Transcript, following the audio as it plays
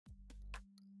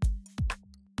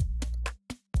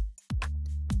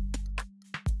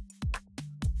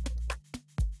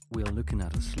We are looking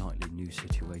at a slightly new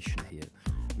situation here.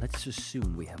 Let's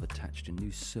assume we have attached a new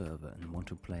server and want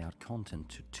to play out content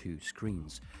to two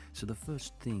screens. So the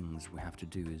first things we have to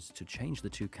do is to change the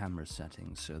two camera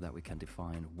settings so that we can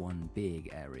define one big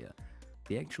area.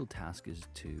 The actual task is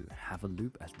to have a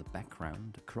loop as the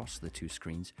background across the two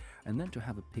screens, and then to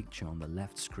have a picture on the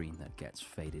left screen that gets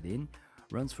faded in,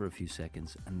 runs for a few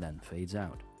seconds and then fades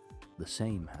out. The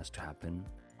same has to happen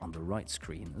on the right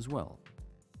screen as well.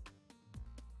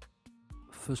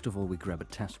 First of all, we grab a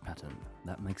test pattern.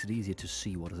 That makes it easier to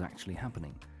see what is actually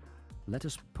happening. Let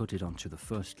us put it onto the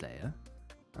first layer,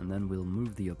 and then we'll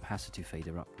move the opacity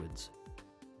fader upwards.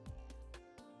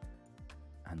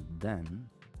 And then,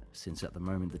 since at the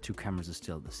moment the two cameras are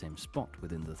still at the same spot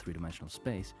within the three-dimensional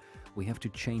space, we have to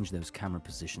change those camera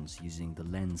positions using the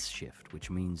lens shift, which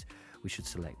means we should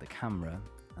select the camera,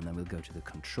 and then we'll go to the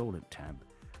controller tab,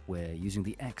 where using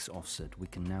the X offset we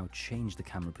can now change the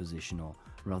camera position, or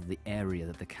rather the area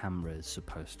that the camera is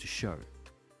supposed to show.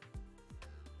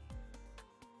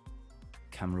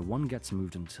 Camera 1 gets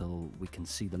moved until we can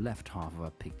see the left half of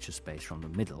our picture space from the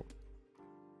middle.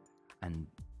 And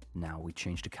now we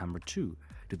change to camera 2,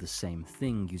 do the same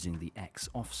thing using the X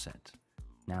offset,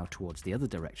 now towards the other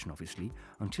direction obviously,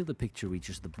 until the picture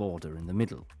reaches the border in the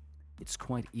middle. It's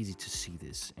quite easy to see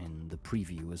this in the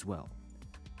preview as well.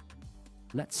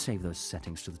 Let's save those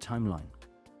settings to the timeline.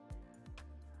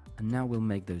 And now we'll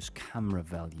make those camera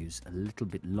values a little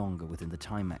bit longer within the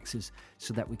time axis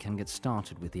so that we can get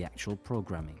started with the actual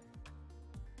programming.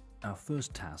 Our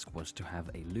first task was to have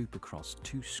a loop across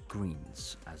two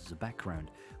screens as the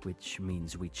background, which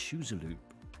means we choose a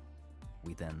loop.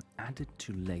 We then add it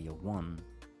to layer 1.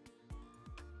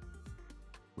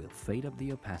 We'll fade up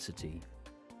the opacity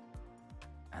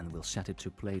and we'll set it to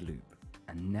play loop.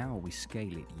 And now we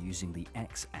scale it using the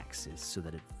X-axis so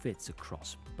that it fits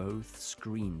across both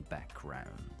screen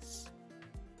backgrounds.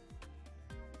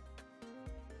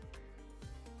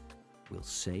 We'll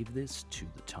save this to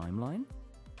the timeline.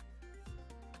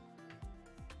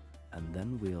 And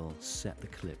then we'll set the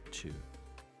clip to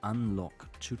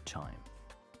unlock to time.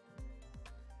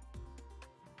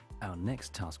 Our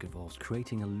next task involves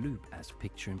creating a loop as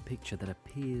picture-in-picture that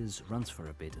appears, runs for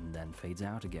a bit and then fades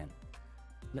out again.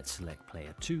 Let's select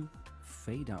player 2,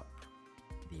 fade up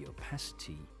the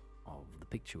opacity of the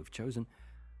picture we've chosen.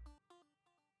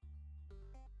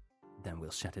 Then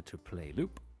we'll set it to play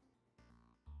loop.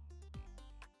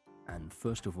 And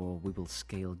first of all, we will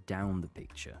scale down the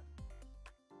picture.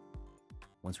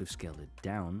 Once we've scaled it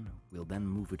down, we'll then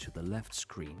move it to the left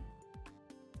screen.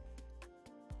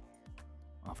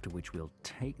 After which we'll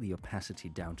take the opacity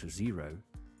down to 0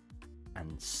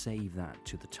 and save that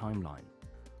to the timeline.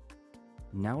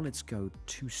 Now let's go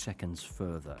 2 seconds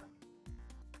further.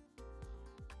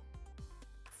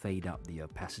 Fade up the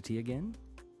opacity again.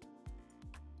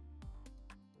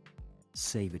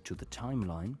 Save it to the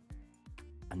timeline.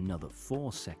 Another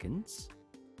 4 seconds.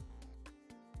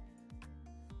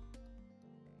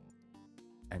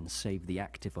 And save the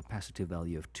active opacity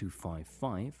value of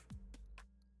 255.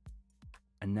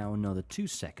 And now another 2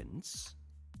 seconds.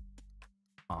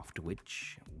 After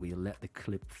which we'll let the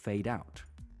clip fade out,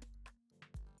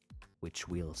 which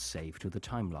we'll save to the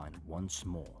timeline once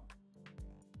more.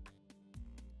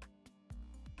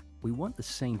 We want the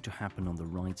same to happen on the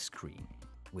right screen,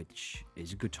 which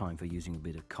is a good time for using a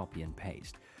bit of copy and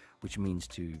paste, which means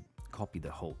to copy the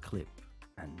whole clip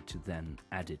and to then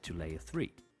add it to layer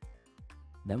 3.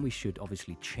 Then we should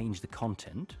obviously change the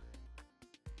content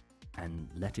and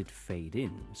let it fade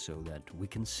in so that we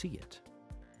can see it.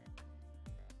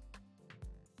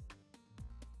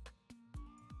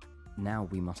 Now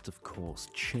we must of course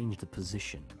change the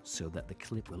position so that the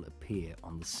clip will appear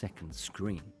on the second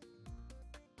screen.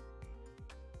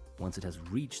 Once it has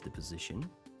reached the position,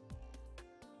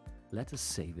 let us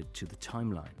save it to the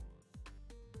timeline.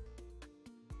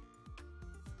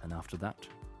 And after that,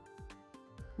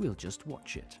 we'll just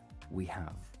watch it. We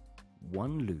have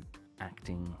one loop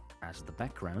acting as the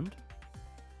background.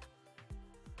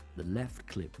 The left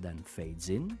clip then fades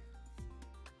in,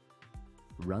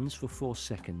 runs for 4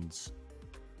 seconds,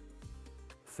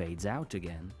 fades out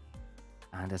again,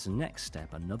 and as a next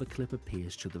step another clip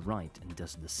appears to the right and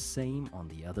does the same on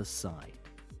the other side.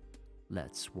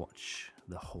 Let's watch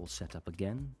the whole setup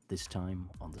again, this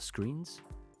time on the screens.